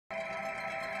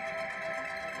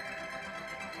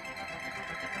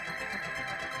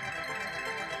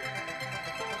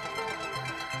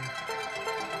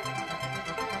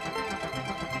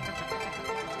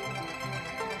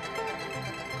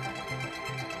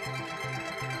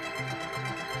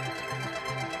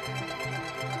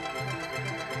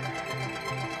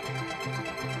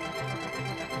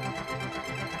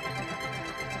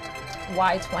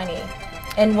why 20?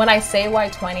 And when I say why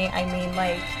 20, I mean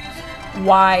like,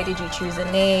 why did you choose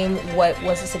a name? What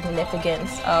was the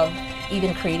significance of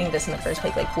even creating this in the first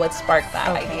place? Like, what sparked that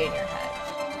idea in your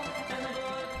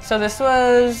head? So this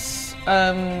was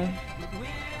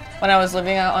when I was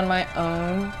living out on my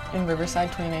own in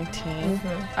Riverside 2019.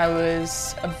 I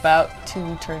was about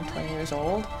to turn 20 years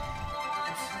old.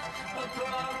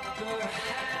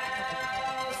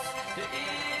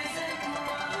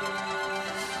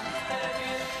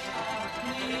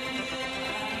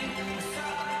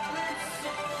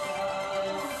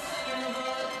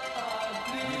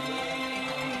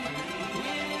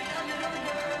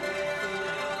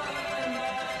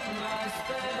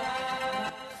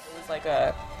 Like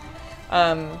a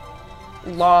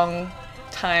long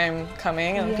time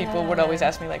coming, and people would always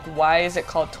ask me like, why is it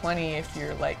called 20 if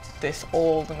you're like this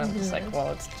old? And I'm just like,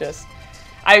 well, it's just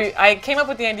I came up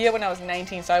with the idea when I was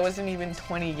 19, so I wasn't even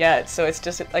 20 yet, so it's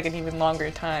just like an even longer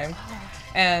time.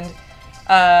 And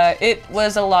it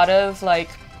was a lot of like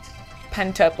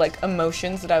pent up like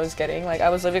emotions that I was getting. Like I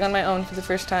was living on my own for the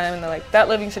first time, and like that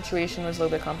living situation was a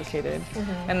little bit complicated.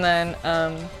 And then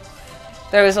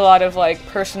there was a lot of like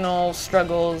personal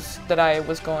struggles that I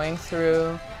was going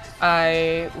through.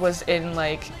 I was in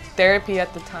like therapy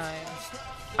at the time.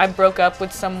 I broke up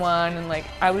with someone, and like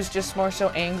I was just more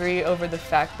so angry over the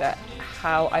fact that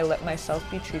how I let myself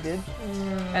be treated.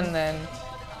 And then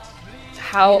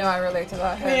how— You know, I relate to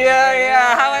that.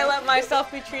 Yeah, how I let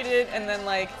myself be treated, and then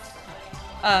like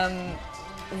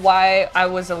why I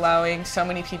was allowing so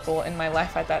many people in my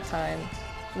life at that time,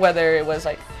 whether it was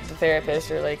like the therapist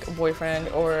or like a boyfriend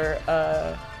or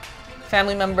a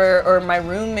family member or my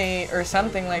roommate or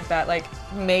something like that, like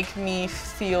make me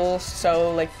feel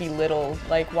so like belittled.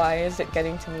 Like, why is it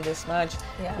getting to me this much?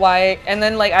 Why? And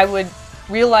then like I would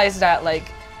realize that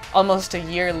like almost a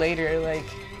year later, like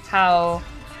how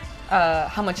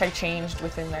much I changed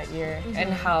within that year,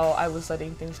 and how I was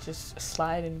letting things just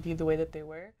slide and be the way that they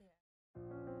were.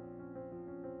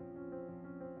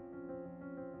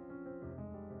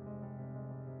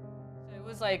 It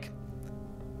was like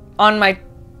on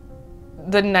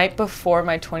the night before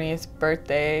my 20th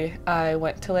birthday, I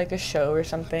went to like a show or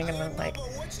something, and then like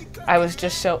I was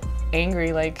just so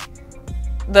angry. Like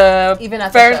Even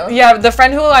at the show? Yeah, the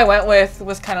friend who I went with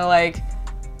was kind of like,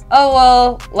 oh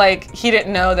well, like he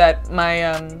didn't know that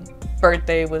my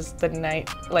birthday was the night,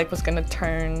 like was gonna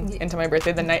turn into my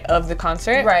birthday the night of the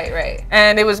concert. Right.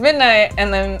 And it was midnight,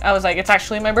 and then I was like, it's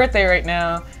actually my birthday right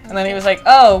now. And then he was like,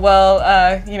 oh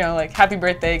well, you know, like happy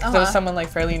birthday, because it was someone like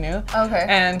fairly new.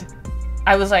 And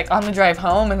I was like on the drive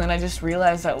home, and then I just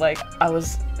realized that like I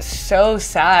was so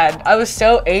sad. I was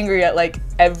so angry at like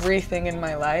everything in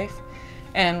my life,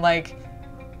 and like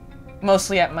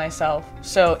mostly at myself.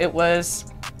 So it was,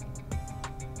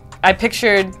 I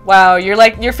pictured, wow,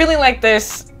 you're feeling like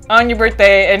this on your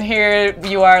birthday, and here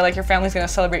you are, like your family's gonna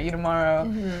celebrate you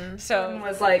tomorrow. So it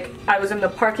was like, I was in the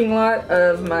parking lot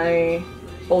of my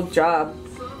old job,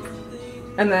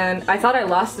 and then I thought I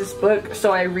lost this book,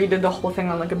 so I redid the whole thing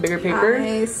on like a bigger paper.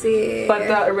 I see. But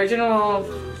the original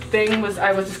thing was,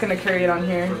 I was just gonna carry it on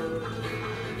here.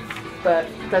 But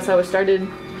that's how it started.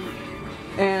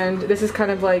 And this is kind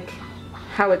of like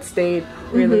how it stayed,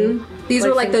 really. These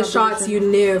were like the shots you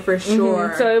knew for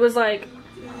sure. So it was like,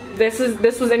 this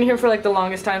was in here for like the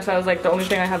longest time, so I was like, the only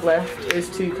thing I have left is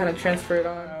to kind of transfer it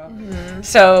on.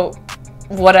 So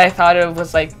what I thought of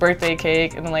was like birthday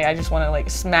cake, and then like I just want to like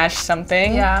smash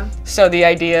something. So the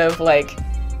idea of like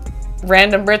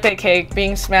random birthday cake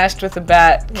being smashed with a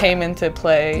bat came into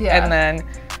play, and then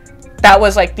that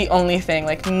was like the only thing,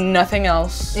 like nothing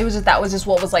else. It was just, that was just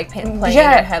what was like playing in your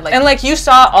head. Like, and like you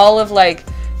saw all of like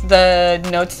the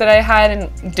notes that I had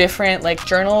in different like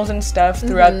journals and stuff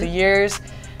throughout the years,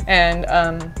 and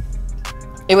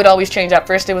it would always change. At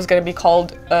first it was going to be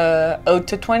called Ode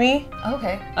to 20.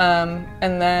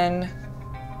 And then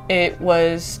it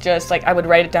was just like I would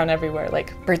write it down everywhere,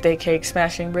 like birthday cake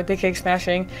smashing,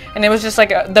 and it was just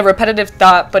like the repetitive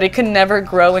thought, but it could never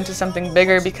grow into something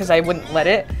bigger because I wouldn't let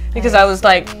it, because I was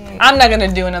like, I'm not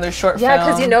gonna do another short film.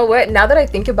 Because you know what, now that I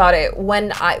think about it,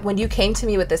 when you came to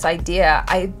me with this idea,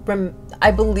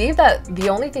 I believe that the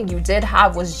only thing you did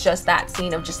have was just that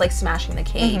scene of just like smashing the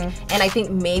cake. And I think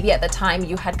maybe at the time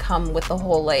you had come with the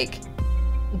whole like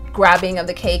grabbing of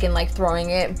the cake and like throwing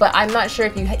it, but I'm not sure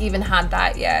if you even had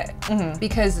that yet,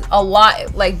 because a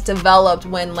lot like developed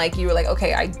when like you were like,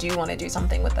 okay, I do want to do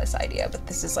something with this idea, but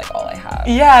this is like all I have.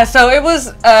 Yeah, so it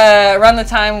was around the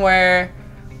time where,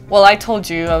 well, I told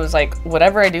you, I was like,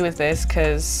 whatever I do with this,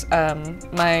 because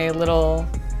my little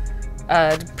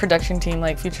production team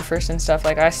like Future First and stuff,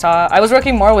 like I was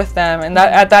working more with them, and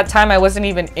that at that time I wasn't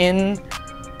even in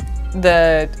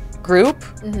the group,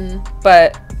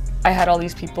 but I had all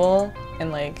these people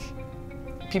and like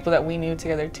people that we knew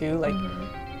together too, like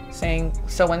saying,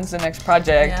 so when's the next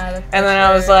project? And then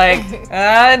I was like,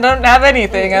 I don't have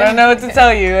anything, I don't know what to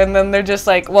tell you. And then they're just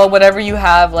like, well, whatever you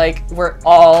have, like we're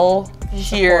all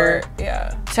here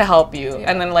to help you.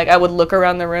 And then like I would look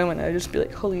around the room and I'd just be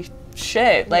like, holy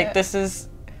shit, like this is,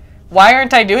 why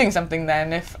aren't I doing something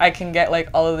then if I can get like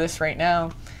all of this right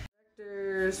now?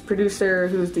 Producer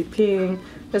who's DPing.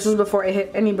 This was before I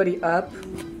hit anybody up.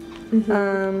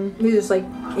 You're just like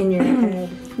in your head.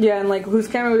 Yeah, and like whose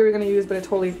camera we were gonna use, but it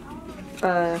totally,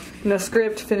 no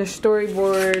script, finished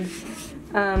storyboard,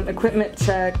 equipment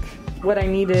check, what I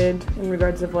needed in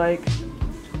regards of like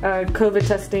COVID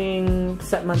testing,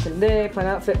 set month and day, plan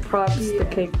outfit, props, the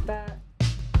cake back.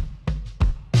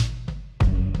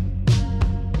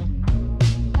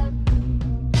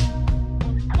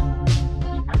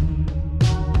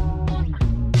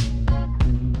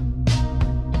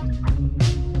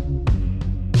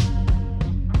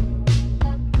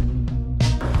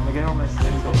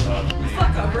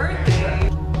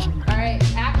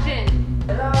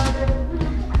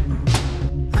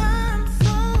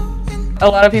 A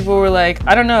lot of people were like,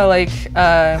 I don't know, like,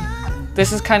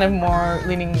 this is kind of more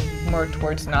leaning more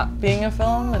towards not being a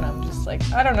film, and I'm just like,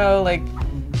 I don't know, like,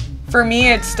 for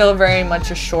me, it's still very much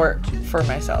a short for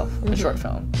myself, a short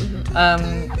film.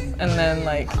 And then,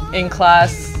 like, in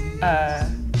class,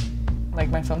 like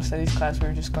my film studies class, we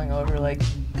were just going over, like,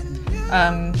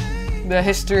 the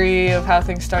history of how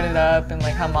things started up and,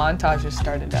 like, how montages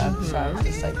started up. So I was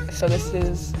just like, so this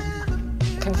is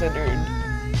considered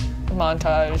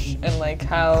montage, and like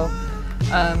how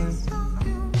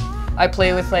I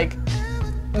play with like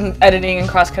editing and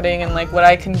cross-cutting and like what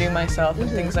I can do myself and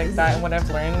things like that, and what I've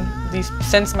learned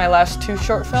since my last 2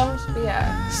 short films.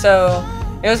 So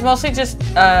it was mostly just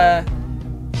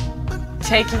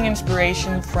taking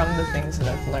inspiration from the things that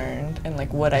I've learned and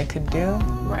like what I could do,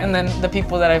 and then the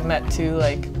people that I've met too,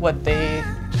 like what they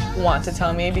want to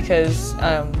tell me, because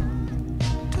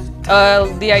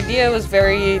the idea was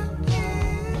very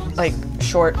like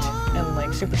short and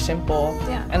like super simple,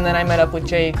 and then I met up with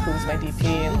Jake, who's my DP,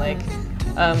 and like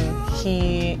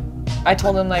I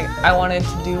told him like I wanted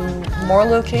to do more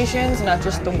locations, not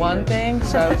just the one thing.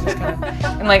 So I was just kind of,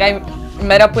 and like I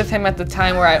met up with him at the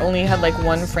time where I only had like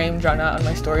 1 frame drawn out on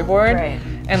my storyboard,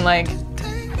 and like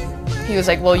he was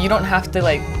like, well, you don't have to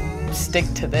like stick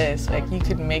to this, like you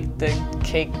could make the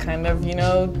cake kind of, you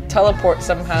know, teleport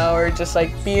somehow, or just like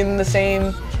be in the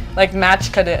same, like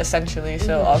match cut it essentially.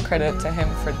 So all credit to him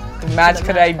for the match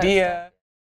cut idea.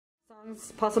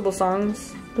 Possible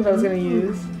songs that I was gonna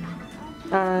use,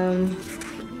 and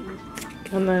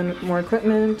then more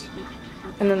equipment,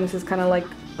 and then this is kind of like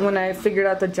when I figured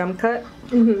out the jump cut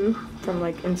from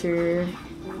like interior,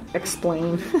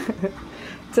 explain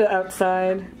to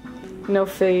outside, no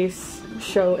face,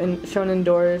 shown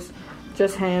indoors,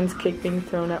 just hands, cake being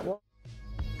thrown at wall.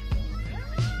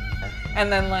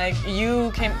 And then like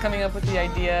you coming up with the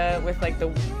idea with like the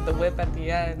whip at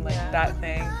the end, like that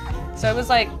thing. So it was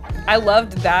like, I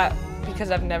loved that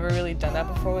because I've never really done that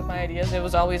before with my ideas. It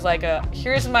was always like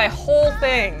here's my whole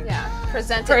thing.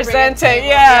 Present it,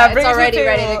 it's already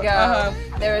ready to go.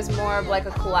 There was more of like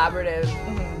a collaborative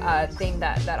thing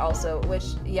that also, which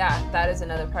that is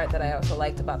another part that I also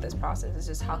liked about this process, is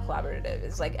just how collaborative.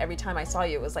 It's like every time I saw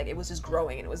you, it was like, it was just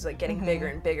growing, and it was like getting bigger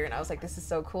and bigger, and I was like, this is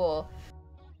so cool.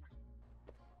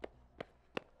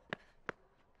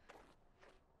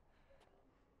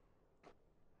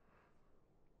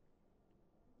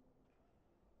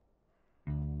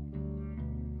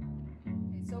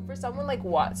 So for someone like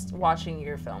watching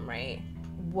your film, right,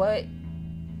 what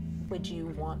would you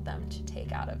want them to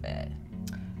take out of it?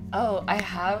 Oh, I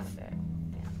have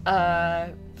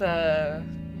the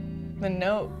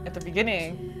note at the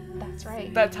beginning. That's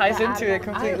right. That ties into it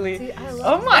completely. I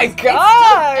oh my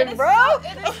god, bro!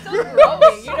 It is still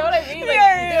growing. You know what I mean? Like,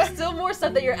 there's still more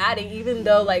stuff that you're adding, even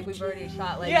though like we've already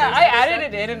shot. Like, I added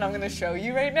it in, and I'm gonna show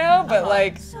you right now. But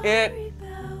like, it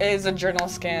is a journal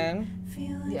scan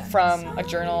from a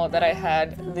journal that I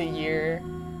had the year.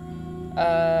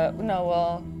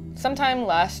 Sometime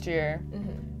last year.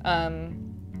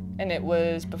 And it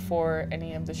was before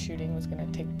any of the shooting was gonna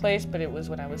take place, but it was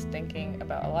when I was thinking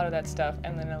about a lot of that stuff,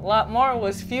 and then a lot more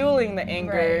was fueling the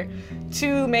anger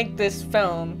to make this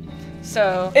film.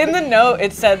 So in the note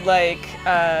it said like,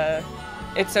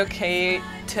 it's okay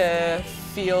to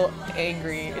feel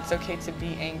angry. It's okay to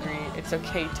be angry. It's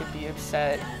okay to be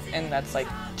upset. And that's like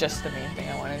just the main thing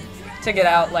I wanted to get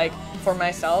out, like for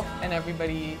myself and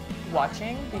everybody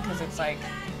watching, because it's like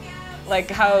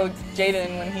how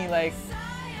Jaden, when he like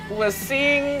was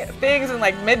seeing things and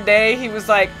like midday, he was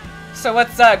like, so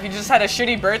what's up? You just had a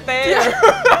shitty birthday?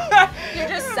 Yeah. You're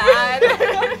just sad.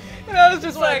 And I was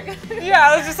just like,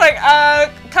 yeah, I was just like,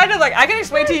 kind of like, I can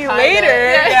explain to you later.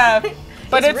 Yeah.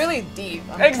 But it's really deep.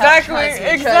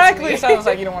 Exactly. So I was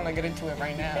like, you don't want to get into it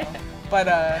right now. But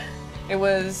it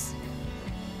was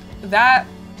that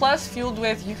plus fueled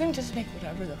with, you can just make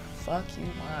whatever the fuck you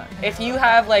want. If you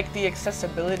have like the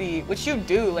accessibility, which you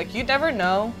do, like you never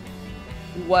know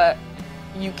what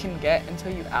you can get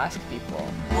until you ask people. 1,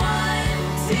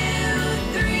 2,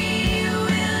 3,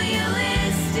 will you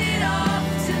list it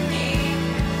off to me?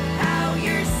 How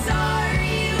you're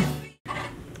sorry.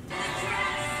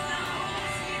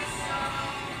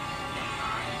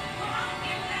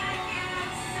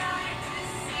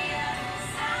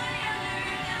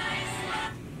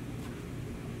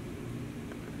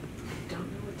 I don't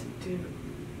know what to do.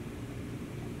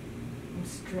 I'm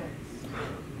stressed.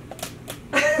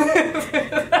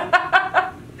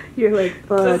 You're like,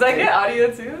 fuck. Does that get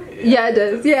audio too? Yeah, it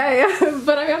does. Yeah.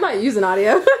 But I mean, I'm not using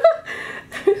audio.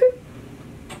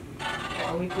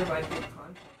 Well, we provide good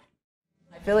content.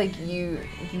 I feel like you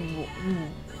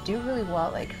do really well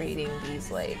at like creating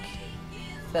these like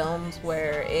films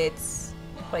where it's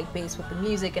like based with the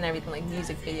music and everything, like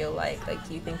music video like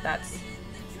do you think that's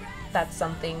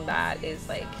something that is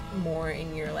like more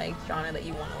in your like genre that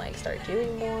you want to like start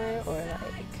doing more, or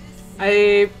like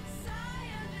I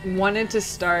wanted to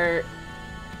start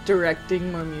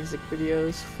directing more music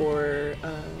videos for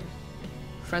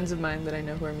friends of mine that I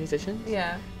know who are musicians.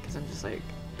 yeah. Because I'm just like,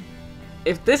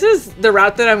 if this is the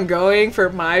route that I'm going for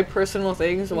my personal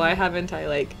things, why haven't I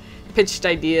like pitched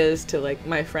ideas to like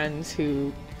my friends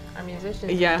who Are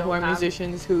musicians. who are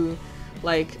musicians who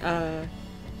like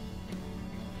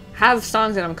have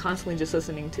songs that I'm constantly just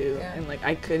listening to, and like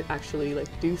I could actually like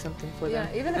do something for them.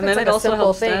 Even if and it's then like it a also simple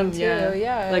helps thing them, too.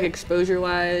 Yeah. like exposure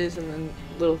wise, and then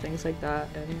little things like that,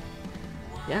 and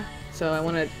yeah. So I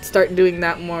want to start doing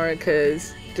that more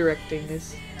because directing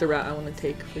is the route I want to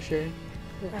take for sure.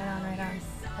 Right on.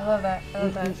 I love that.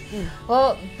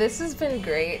 Well, this has been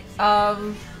great.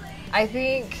 I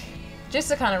think just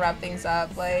to kind of wrap things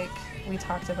up, like we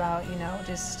talked about, you know,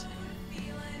 just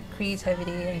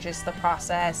creativity and just the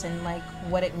process and like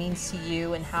what it means to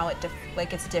you and how it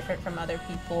it's different from other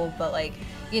people, but like,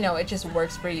 you know, it just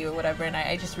works for you or whatever. And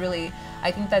I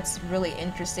think that's really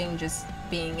interesting, just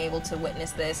being able to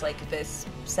witness this, like this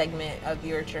segment of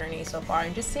your journey so far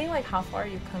and just seeing like how far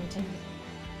you've come to.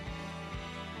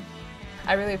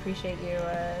 I really appreciate you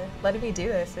letting me do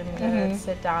this and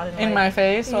sit down and in my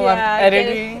face while I'm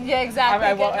editing. Exactly.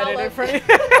 I won't edit it for you.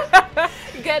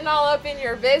 Getting all up in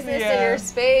your business and your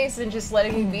space and just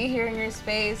letting me be here in your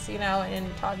space, you know,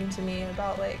 and talking to me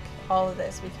about like all of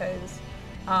this, because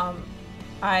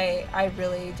I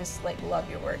really just like love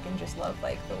your work and just love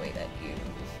like the way that you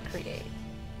create.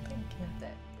 Thank you.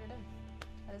 That's it. You're done.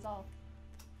 That is all.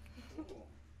 Is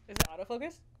it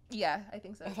autofocus? Yeah, I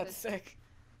think so. That's sick.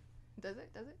 Does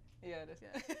it? Yeah, it is.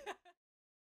 Yeah.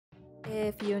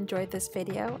 If you enjoyed this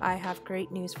video, I have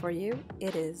great news for you.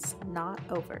 It is not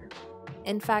over.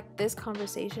 In fact, this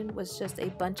conversation was just a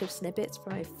bunch of snippets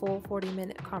from a full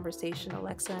 40-minute conversation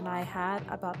Alexa and I had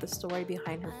about the story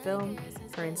behind her film,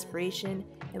 her inspiration,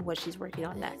 and what she's working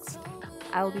on next.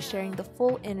 I will be sharing the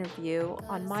full interview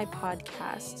on my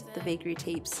podcast, The Vagary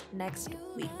Tapes, next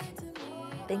week.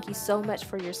 Thank you so much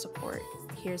for your support.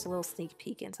 Here's a little sneak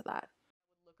peek into that.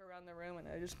 Around the room and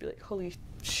I'd just be like, holy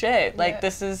shit, like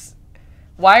this is,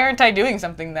 why aren't I doing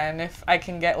something then if I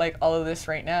can get like all of this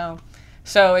right now?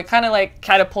 So it kind of like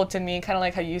catapulted me, kind of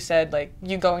like how you said, like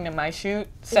you going to my shoot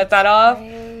set that off.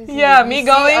 Crazy. Yeah, you me see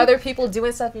going, other people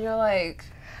doing stuff and you're like,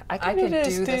 I can do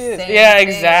the same yeah, thing.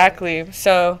 exactly.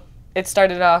 So it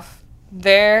started off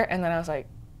there, and then I was like,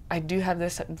 I do have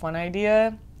this one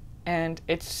idea and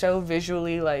it's so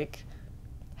visually like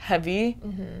heavy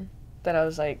that I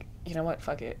was like, you know what,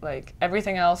 fuck it. Like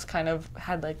everything else kind of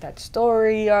had like that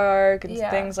story arc and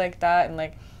things like that, and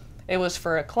like it was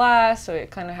for a class, so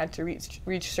it kind of had to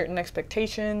reach certain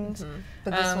expectations.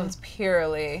 But this one's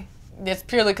purely, it's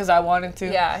purely because I wanted to.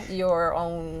 yeah, your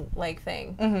own like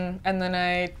thing. And then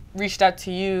I reached out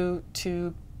to you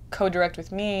to co-direct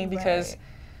with me because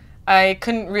I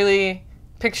couldn't really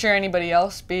picture anybody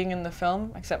else being in the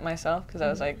film except myself, because I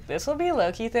was like, this will be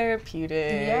low-key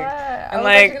therapeutic. Yeah, and I was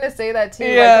like, actually gonna say that too.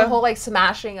 Yeah. Like the whole like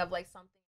smashing of like something.